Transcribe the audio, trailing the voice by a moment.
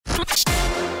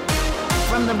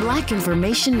on the Black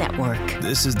Information Network.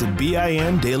 This is the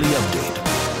BIN Daily Update.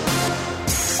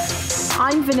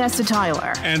 I'm Vanessa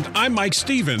Tyler. And I'm Mike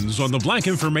Stevens on the Black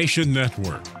Information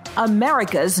Network.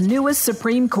 America's newest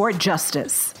Supreme Court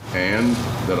Justice. And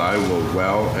that I will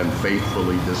well and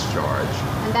faithfully discharge.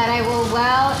 And that I will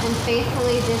well and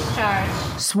faithfully discharge.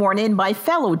 Sworn in by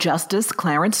fellow Justice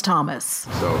Clarence Thomas.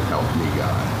 So help me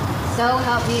God. So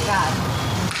help me God.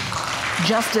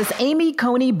 Justice Amy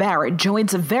Coney Barrett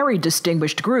joins a very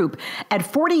distinguished group. At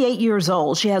 48 years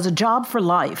old, she has a job for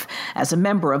life. As a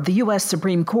member of the U.S.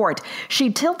 Supreme Court,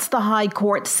 she tilts the High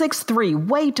Court 6-3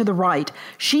 way to the right.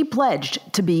 She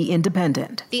pledged to be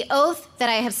independent. The oath that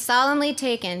I have solemnly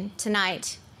taken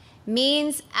tonight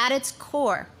means at its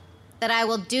core that I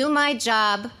will do my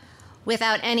job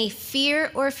without any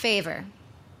fear or favor,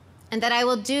 and that I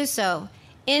will do so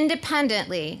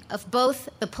independently of both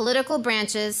the political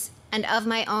branches and of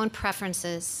my own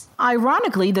preferences.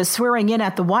 Ironically, the swearing in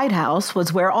at the White House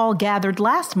was where all gathered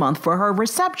last month for her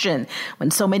reception, when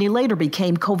so many later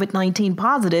became COVID-19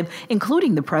 positive,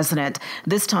 including the president.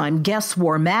 This time, guests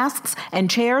wore masks and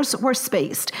chairs were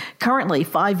spaced. Currently,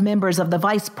 5 members of the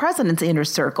vice president's inner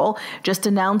circle just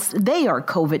announced they are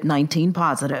COVID-19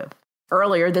 positive.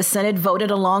 Earlier, the Senate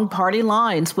voted along party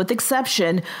lines, with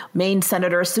exception, Maine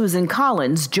Senator Susan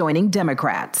Collins joining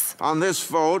Democrats. On this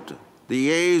vote, the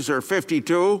yeas are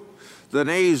 52, the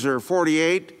nays are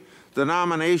 48. The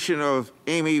nomination of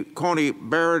Amy Coney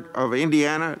Barrett of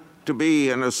Indiana to be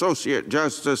an Associate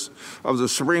Justice of the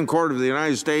Supreme Court of the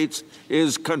United States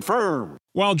is confirmed.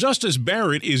 While Justice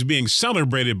Barrett is being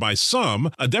celebrated by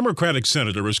some, a Democratic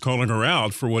senator is calling her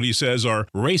out for what he says are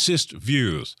racist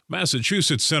views.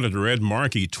 Massachusetts Senator Ed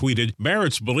Markey tweeted,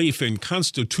 "Barrett's belief in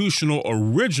constitutional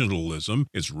originalism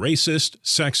is racist,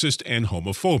 sexist, and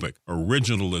homophobic."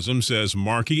 Originalism, says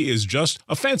Markey, is just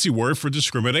a fancy word for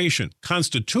discrimination.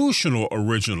 Constitutional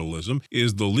originalism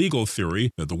is the legal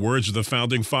theory that the words of the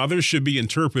Founding Fathers should be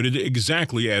interpreted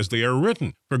exactly as they are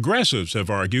written. Progressives have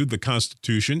argued the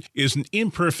Constitution is an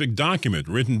imperfect document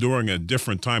written during a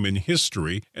different time in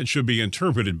history and should be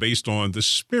interpreted based on the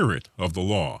spirit of the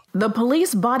law. The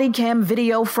police body cam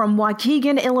video from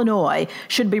Waukegan, Illinois,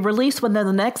 should be released within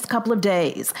the next couple of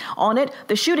days. On it,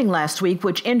 the shooting last week,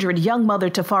 which injured young mother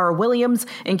Tafara Williams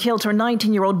and killed her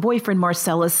 19-year-old boyfriend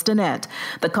Marcellus Stinnett.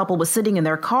 The couple was sitting in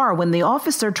their car when the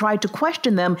officer tried to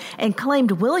question them and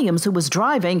claimed Williams, who was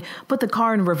driving, put the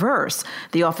car in reverse.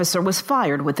 The officer was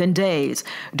fired within days.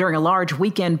 During a large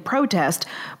weekend protest,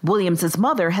 Williams'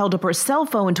 mother held up her cell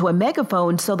phone to a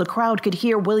megaphone so the crowd could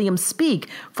hear Williams speak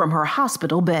from her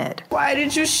hospital bed. "Why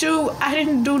did you shoot? I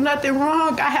didn't do nothing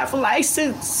wrong. I have a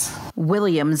license."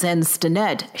 Williams and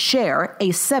Stinnett share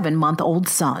a 7-month-old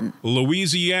son.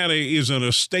 Louisiana is in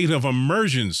a state of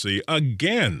emergency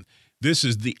again. This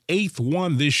is the 8th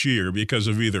one this year because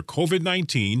of either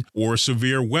COVID-19 or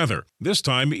severe weather. This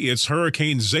time, it's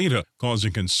Hurricane Zeta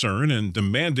causing concern and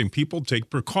demanding people take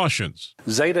precautions.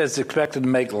 Zeta is expected to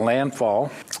make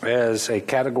landfall as a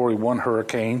Category 1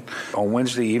 hurricane on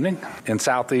Wednesday evening in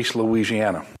southeast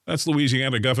Louisiana. That's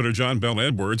Louisiana Governor John Bel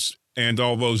Edwards. And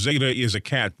although Zeta is a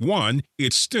Cat 1,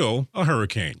 it's still a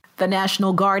hurricane. The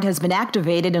National Guard has been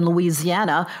activated in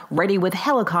Louisiana, ready with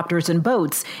helicopters and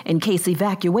boats in case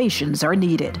evacuations are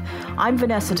needed. I'm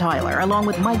Vanessa Tyler, along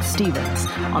with Mike Stevens,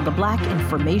 on the Black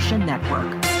Information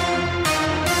Network.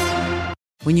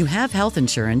 When you have health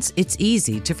insurance, it's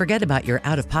easy to forget about your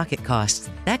out-of-pocket costs.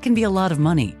 That can be a lot of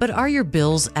money. But are your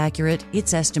bills accurate?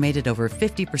 It's estimated over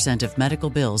 50% of medical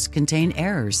bills contain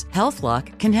errors.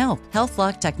 HealthLock can help.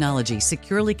 HealthLock technology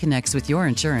securely connects with your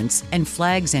insurance and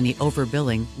flags any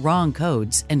overbilling, wrong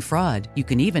codes, and fraud. You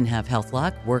can even have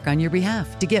HealthLock work on your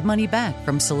behalf to get money back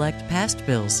from select past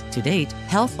bills. To date,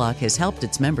 HealthLock has helped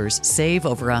its members save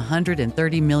over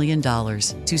 $130 million.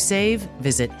 To save,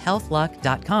 visit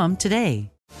healthlock.com today.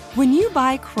 When you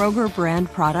buy Kroger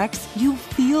brand products, you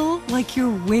feel like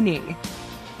you're winning.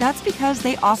 That's because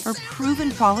they offer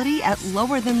proven quality at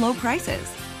lower than low prices.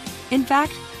 In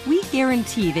fact, we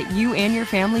guarantee that you and your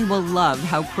family will love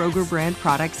how Kroger brand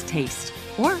products taste,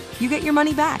 or you get your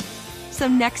money back. So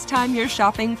next time you're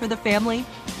shopping for the family,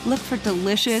 look for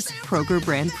delicious Kroger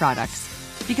brand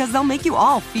products, because they'll make you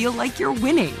all feel like you're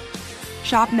winning.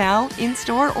 Shop now,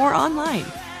 in-store, or online.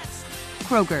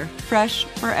 Kroger, fresh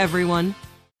for everyone.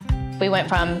 We went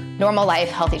from normal life,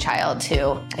 healthy child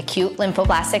to acute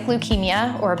lymphoblastic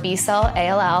leukemia, or B-cell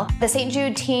ALL. The St.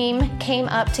 Jude team came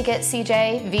up to get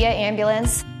CJ via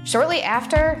ambulance. Shortly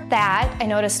after that, I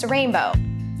noticed a rainbow.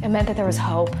 It meant that there was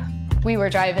hope. We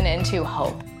were driving into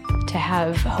hope. To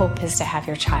have hope is to have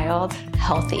your child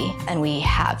healthy, and we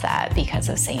have that because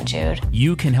of St. Jude.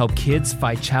 You can help kids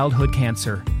fight childhood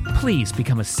cancer. Please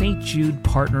become a St. Jude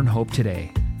Partner in Hope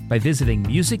today by visiting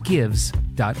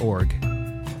musicgives.org.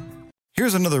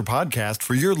 Here's another podcast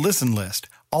for your listen list.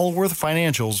 Allworth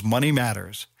Financial's Money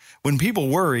Matters. When people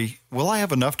worry, will I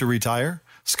have enough to retire?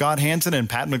 Scott Hansen and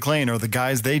Pat McClain are the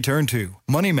guys they turn to.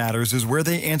 Money Matters is where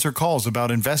they answer calls about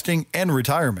investing and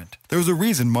retirement. There's a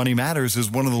reason Money Matters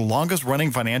is one of the longest-running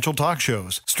financial talk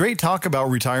shows. Straight talk about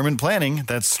retirement planning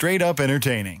that's straight up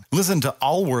entertaining. Listen to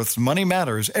Allworth's Money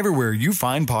Matters everywhere you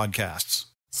find podcasts.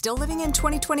 Still living in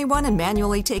 2021 and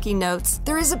manually taking notes?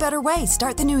 There is a better way.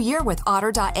 Start the new year with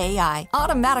Otter.ai.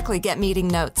 Automatically get meeting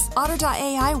notes.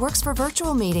 Otter.ai works for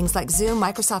virtual meetings like Zoom,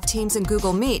 Microsoft Teams, and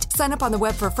Google Meet. Sign up on the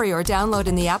web for free or download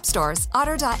in the app stores.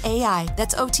 Otter.ai.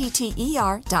 That's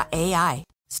OTTER.ai.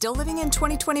 Still living in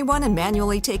 2021 and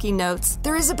manually taking notes?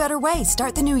 There is a better way.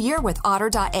 Start the new year with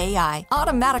Otter.ai.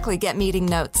 Automatically get meeting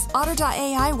notes.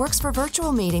 Otter.ai works for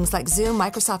virtual meetings like Zoom,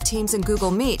 Microsoft Teams, and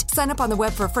Google Meet. Sign up on the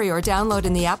web for free or download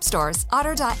in the app stores.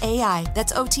 Otter.ai.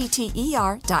 That's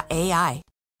OTTER.ai.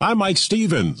 I'm Mike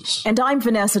Stevens. And I'm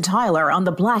Vanessa Tyler on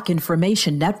the Black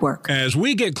Information Network. As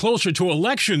we get closer to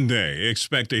Election Day,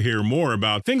 expect to hear more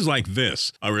about things like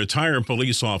this. A retired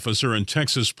police officer and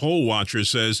Texas poll watcher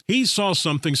says he saw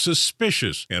something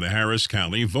suspicious in a Harris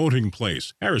County voting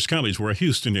place. Harris County is where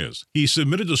Houston is. He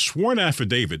submitted a sworn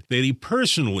affidavit that he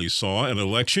personally saw an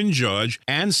election judge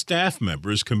and staff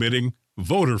members committing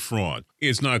voter fraud.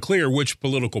 It's not clear which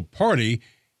political party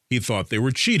he thought they were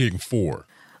cheating for.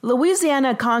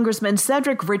 Louisiana Congressman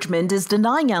Cedric Richmond is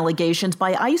denying allegations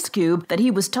by Ice Cube that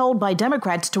he was told by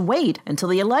Democrats to wait until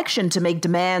the election to make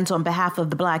demands on behalf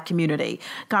of the Black community.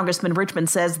 Congressman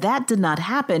Richmond says that did not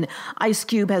happen. Ice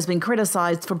Cube has been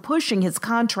criticized for pushing his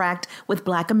contract with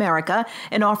Black America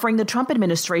and offering the Trump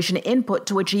administration input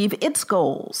to achieve its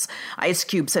goals. Ice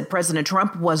Cube said President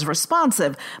Trump was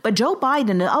responsive, but Joe Biden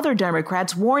and other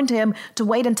Democrats warned him to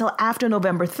wait until after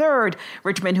November 3rd.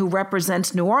 Richmond, who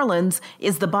represents New Orleans,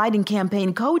 is the Biden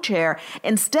campaign co-chair.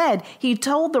 Instead, he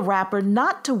told the rapper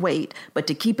not to wait, but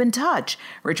to keep in touch.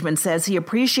 Richmond says he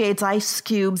appreciates Ice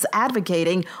Cube's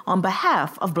advocating on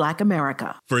behalf of Black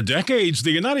America. For decades,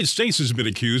 the United States has been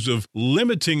accused of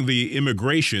limiting the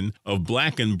immigration of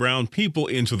Black and brown people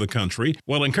into the country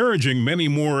while encouraging many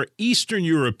more Eastern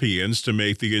Europeans to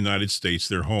make the United States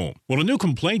their home. Well, a new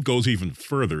complaint goes even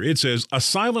further. It says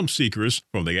asylum seekers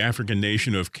from the African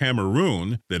nation of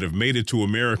Cameroon that have made it to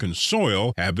American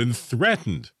soil have been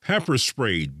threatened, pepper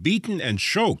sprayed, beaten, and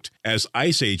choked as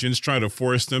ICE agents try to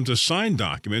force them to sign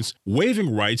documents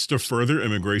waiving rights to further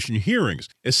immigration hearings.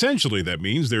 Essentially, that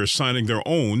means they're signing their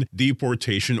own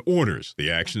deportation orders. The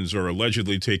actions are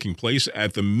allegedly taking place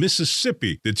at the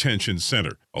Mississippi Detention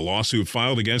Center. A lawsuit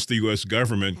filed against the U.S.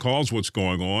 government calls what's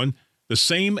going on the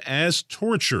same as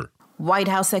torture. White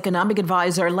House economic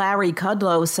advisor Larry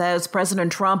Kudlow says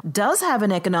President Trump does have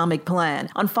an economic plan.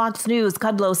 On Fox News,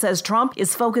 Kudlow says Trump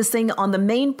is focusing on the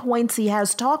main points he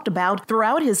has talked about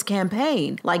throughout his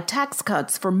campaign, like tax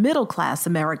cuts for middle-class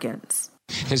Americans.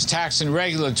 His tax and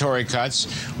regulatory cuts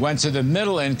went to the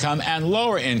middle income and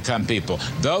lower income people.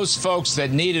 Those folks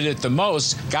that needed it the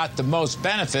most got the most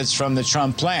benefits from the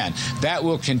Trump plan. That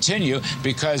will continue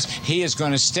because he is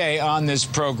going to stay on this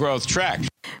pro-growth track.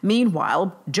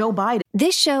 Meanwhile, Joe Biden.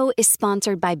 This show is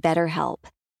sponsored by BetterHelp.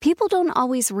 People don't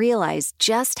always realize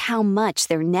just how much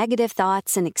their negative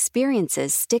thoughts and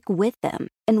experiences stick with them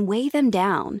and weigh them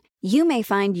down. You may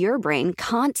find your brain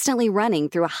constantly running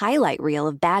through a highlight reel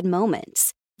of bad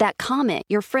moments. That comment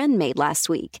your friend made last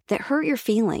week that hurt your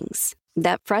feelings.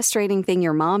 That frustrating thing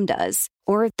your mom does.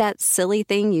 Or that silly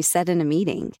thing you said in a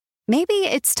meeting. Maybe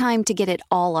it's time to get it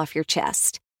all off your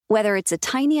chest. Whether it's a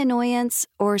tiny annoyance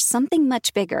or something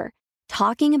much bigger,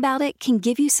 talking about it can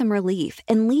give you some relief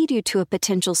and lead you to a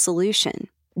potential solution.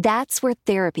 That's where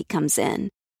therapy comes in.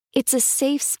 It's a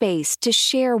safe space to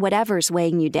share whatever's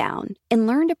weighing you down and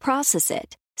learn to process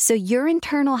it so your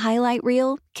internal highlight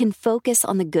reel can focus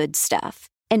on the good stuff.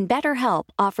 And BetterHelp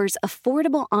offers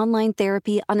affordable online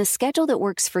therapy on a schedule that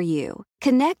works for you.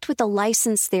 Connect with a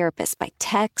licensed therapist by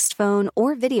text, phone,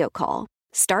 or video call.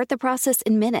 Start the process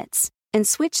in minutes and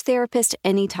switch therapist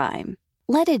anytime.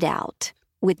 Let it out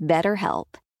with BetterHelp.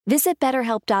 Visit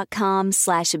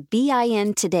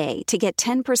BetterHelp.com/BIN today to get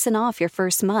 10% off your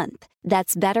first month.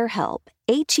 That's BetterHelp,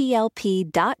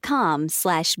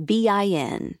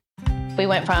 HELP.com/BIN. We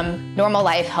went from normal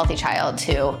life, healthy child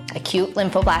to acute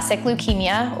lymphoblastic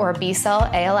leukemia or B-cell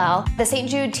ALL. The St.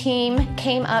 Jude team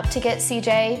came up to get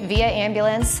CJ via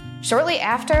ambulance. Shortly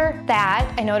after that,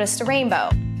 I noticed a rainbow.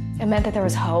 It meant that there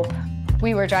was hope.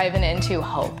 We were driving into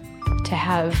hope. To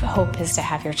have hope is to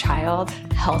have your child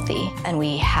healthy, and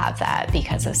we have that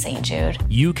because of St. Jude.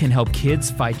 You can help kids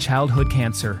fight childhood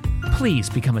cancer. Please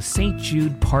become a St.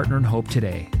 Jude Partner in Hope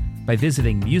today by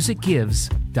visiting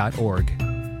musicgives.org.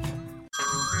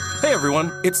 Hey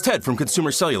everyone, it's Ted from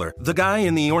Consumer Cellular, the guy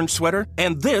in the orange sweater,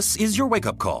 and this is your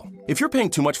wake-up call. If you're paying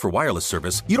too much for wireless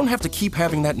service, you don't have to keep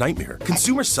having that nightmare.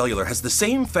 Consumer Cellular has the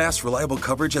same fast, reliable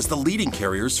coverage as the leading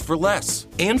carriers for less.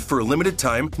 And for a limited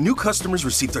time, new customers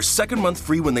receive their second month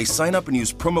free when they sign up and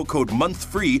use promo code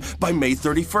MONTHFREE by May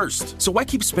 31st. So why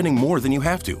keep spending more than you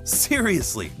have to?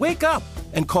 Seriously, wake up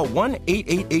and call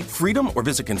 1-888-FREEDOM or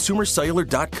visit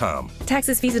consumercellular.com.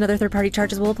 Taxes, fees, and other third-party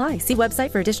charges will apply. See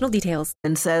website for additional details.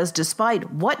 And says despite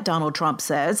what Donald Trump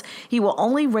says, he will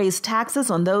only raise taxes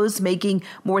on those making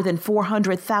more than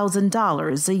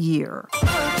 $400,000 a year.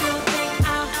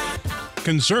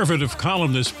 Conservative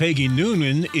columnist Peggy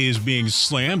Noonan is being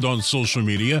slammed on social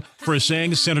media for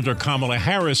saying Senator Kamala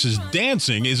Harris's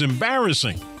dancing is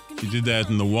embarrassing. She did that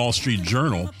in the Wall Street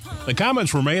Journal. The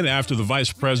comments were made after the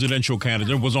vice presidential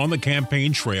candidate was on the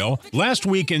campaign trail last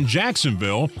week in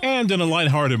Jacksonville, and in a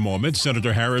lighthearted moment,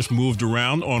 Senator Harris moved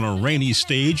around on a rainy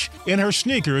stage in her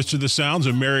sneakers to the sounds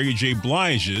of Mary J.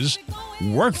 Blige's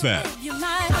Work That.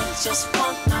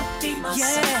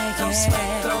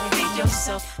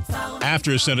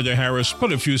 After Senator Harris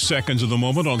put a few seconds of the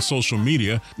moment on social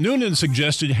media, Noonan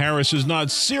suggested Harris is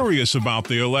not serious about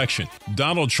the election.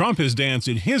 Donald Trump has danced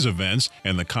at his events,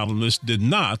 and the columnist did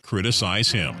not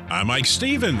criticize him. I'm Mike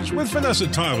Stevens with Vanessa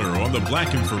Tyler on the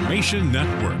Black Information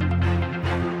Network.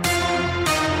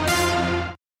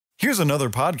 Here's another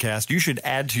podcast you should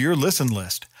add to your listen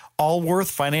list. Allworth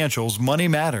Financial's Money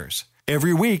Matters.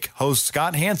 Every week, hosts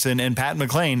Scott Hansen and Pat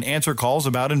McClain answer calls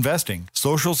about investing,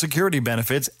 Social Security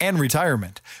benefits, and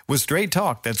retirement with straight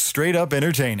talk that's straight up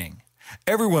entertaining.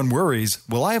 Everyone worries,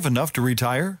 will I have enough to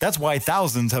retire? That's why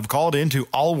thousands have called into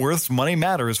Allworth's Money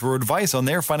Matters for advice on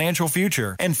their financial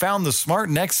future and found the smart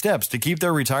next steps to keep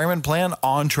their retirement plan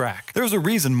on track. There's a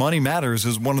reason Money Matters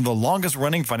is one of the longest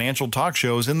running financial talk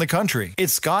shows in the country.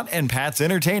 It's Scott and Pat's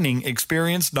entertaining,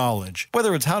 experienced knowledge.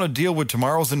 Whether it's how to deal with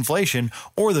tomorrow's inflation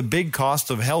or the big costs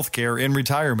of healthcare in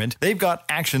retirement, they've got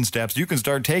action steps you can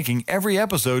start taking every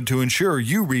episode to ensure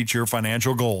you reach your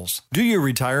financial goals. Do your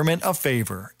retirement a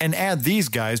favor and add these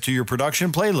guys to your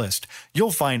production playlist.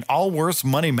 You'll find Allworth's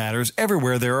Money Matters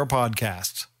everywhere there are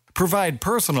podcasts. Provide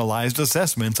personalized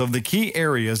assessments of the key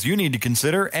areas you need to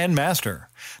consider and master.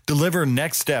 Deliver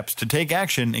next steps to take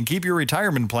action and keep your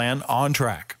retirement plan on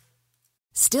track.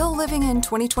 Still living in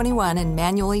 2021 and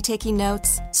manually taking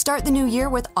notes? Start the new year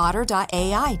with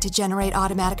Otter.ai to generate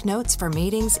automatic notes for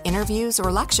meetings, interviews,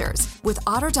 or lectures. With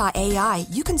Otter.ai,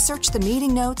 you can search the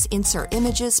meeting notes, insert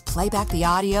images, play back the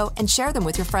audio, and share them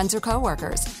with your friends or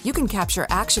coworkers. You can capture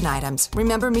action items,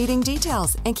 remember meeting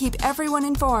details, and keep everyone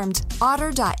informed.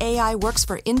 Otter.ai works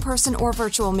for in-person or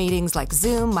virtual meetings like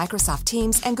Zoom, Microsoft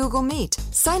Teams, and Google Meet.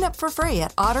 Sign up for free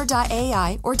at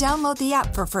Otter.ai or download the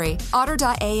app for free.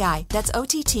 Otter.ai, that's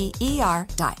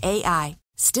OTTER.ai.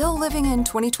 Still living in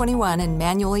 2021 and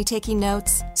manually taking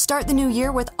notes? Start the new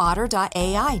year with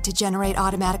Otter.ai to generate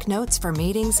automatic notes for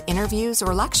meetings, interviews,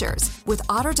 or lectures. With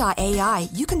Otter.ai,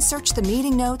 you can search the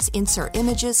meeting notes, insert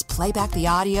images, play back the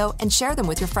audio, and share them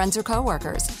with your friends or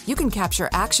coworkers. You can capture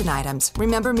action items,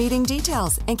 remember meeting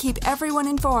details, and keep everyone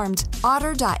informed.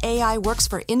 Otter.ai works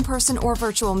for in-person or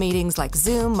virtual meetings like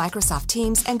Zoom, Microsoft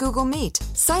Teams, and Google Meet.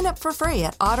 Sign up for free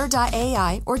at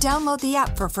Otter.ai or download the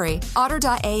app for free.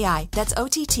 Otter.ai, that's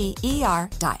OTTER.ai.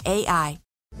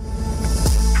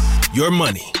 Your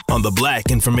money on the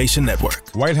Black Information Network.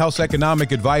 White House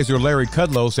economic advisor Larry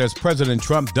Kudlow says President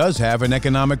Trump does have an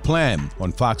economic plan. On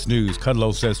Fox News,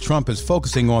 Kudlow says Trump is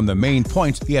focusing on the main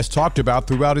points he has talked about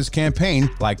throughout his campaign,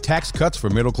 like tax cuts for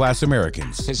middle-class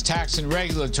Americans. His tax and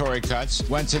regulatory cuts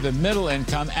went to the middle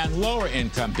income and lower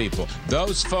income people.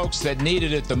 Those folks that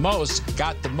needed it the most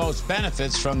got the most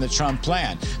benefits from the Trump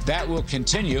plan. That will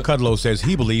continue. Kudlow says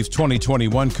he believes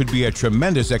 2021 could be a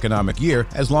tremendous economic year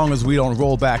as long as we don't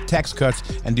roll back tax cuts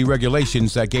and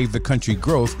deregulations that gave the country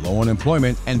growth, low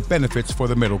unemployment, and benefits for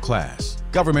the middle class.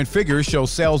 Government figures show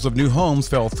sales of new homes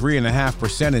fell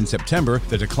 3.5% in September.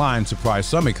 The decline surprised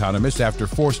some economists after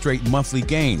 4 straight monthly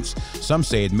gains. Some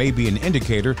say it may be an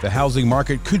indicator the housing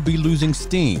market could be losing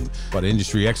steam. But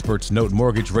industry experts note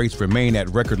mortgage rates remain at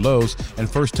record lows and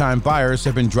first-time buyers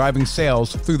have been driving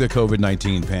sales through the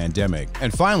COVID-19 pandemic.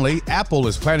 And finally, Apple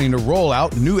is planning to roll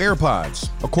out new AirPods.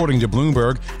 According to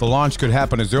Bloomberg, the launch could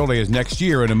happen as early as next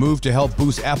year in a move to help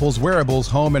boost Apple's wearables,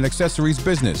 home, and accessories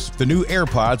business. The new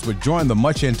AirPods would join the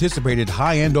much-anticipated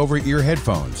high-end over-ear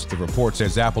headphones. The report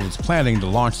says Apple is planning to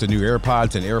launch the new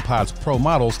AirPods and AirPods Pro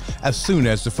models as soon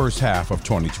as the first half of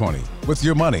 2020. With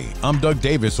your money, I'm Doug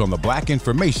Davis on the Black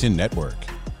Information Network.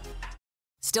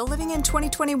 Still living in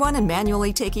 2021 and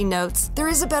manually taking notes? There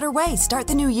is a better way. Start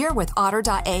the new year with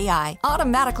Otter.ai.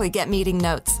 Automatically get meeting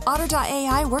notes.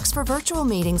 Otter.ai works for virtual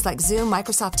meetings like Zoom,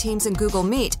 Microsoft Teams, and Google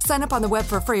Meet. Sign up on the web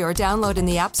for free or download in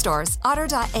the app stores.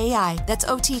 Otter.ai. That's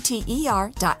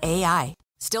OTTER.ai.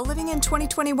 Still living in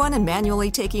 2021 and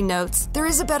manually taking notes? There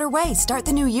is a better way. Start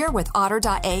the new year with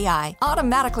Otter.ai.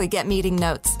 Automatically get meeting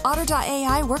notes.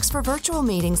 Otter.ai works for virtual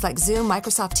meetings like Zoom,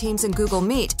 Microsoft Teams, and Google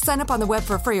Meet. Sign up on the web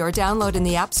for free or download in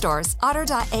the app stores.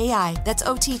 Otter.ai. That's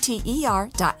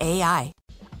OTTER.ai.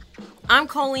 I'm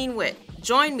Colleen Witt.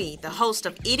 Join me, the host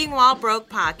of Eating While Broke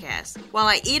podcast, while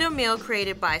I eat a meal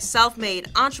created by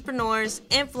self-made entrepreneurs,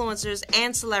 influencers,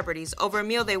 and celebrities over a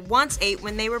meal they once ate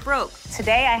when they were broke.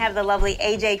 Today I have the lovely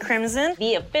AJ Crimson,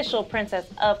 the official princess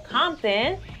of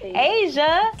Compton,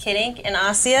 Asia, Kid Ink, and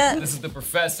Asia. This is the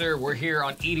professor. We're here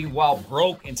on Eating While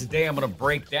Broke, and today I'm going to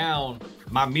break down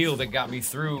my meal that got me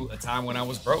through a time when I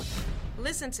was broke.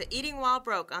 Listen to Eating While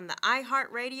Broke on the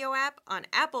iHeartRadio app, on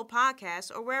Apple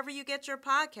Podcasts, or wherever you get your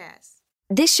podcasts.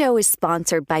 This show is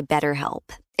sponsored by BetterHelp.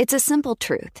 It's a simple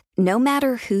truth. No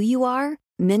matter who you are,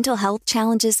 mental health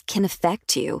challenges can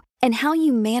affect you, and how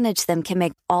you manage them can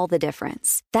make all the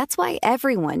difference. That's why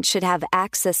everyone should have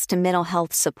access to mental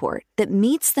health support that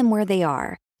meets them where they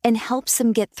are and helps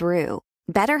them get through.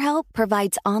 BetterHelp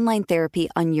provides online therapy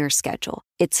on your schedule.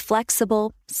 It's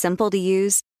flexible, simple to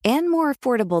use, and more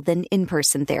affordable than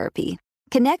in-person therapy.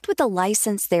 Connect with a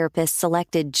licensed therapist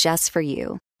selected just for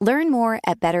you. Learn more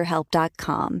at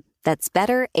BetterHelp.com. That's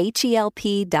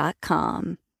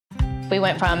BetterHelp.com. We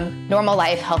went from normal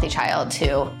life, healthy child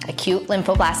to acute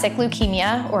lymphoblastic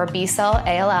leukemia, or B-cell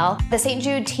ALL. The St.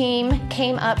 Jude team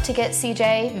came up to get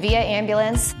CJ via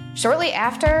ambulance. Shortly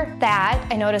after that,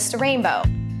 I noticed a rainbow.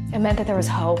 It meant that there was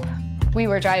hope. We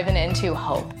were driving into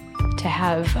hope. To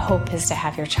have hope is to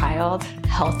have your child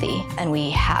healthy, and we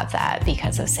have that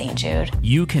because of St. Jude.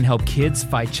 You can help kids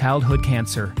fight childhood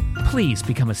cancer. Please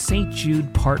become a St.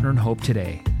 Jude Partner in Hope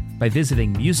today by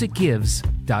visiting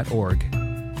musicgives.org.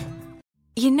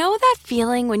 You know that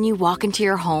feeling when you walk into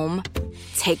your home,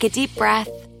 take a deep breath,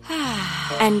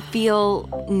 and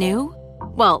feel new?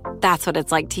 Well, that's what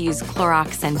it's like to use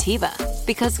Clorox Scentiva.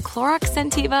 Because Clorox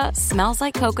Scentiva smells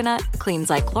like coconut, cleans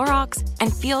like Clorox,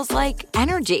 and feels like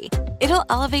energy. It'll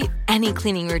elevate any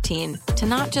cleaning routine to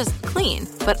not just clean,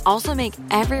 but also make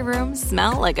every room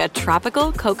smell like a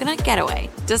tropical coconut getaway.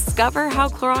 Discover how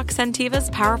Clorox Scentiva's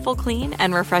powerful clean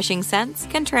and refreshing scents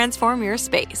can transform your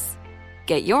space.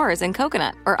 Get yours in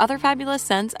coconut or other fabulous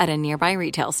scents at a nearby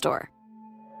retail store.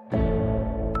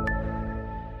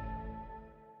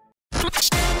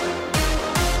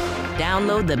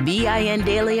 Download the BIN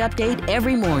Daily Update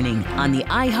every morning on the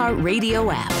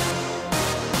iHeartRadio app.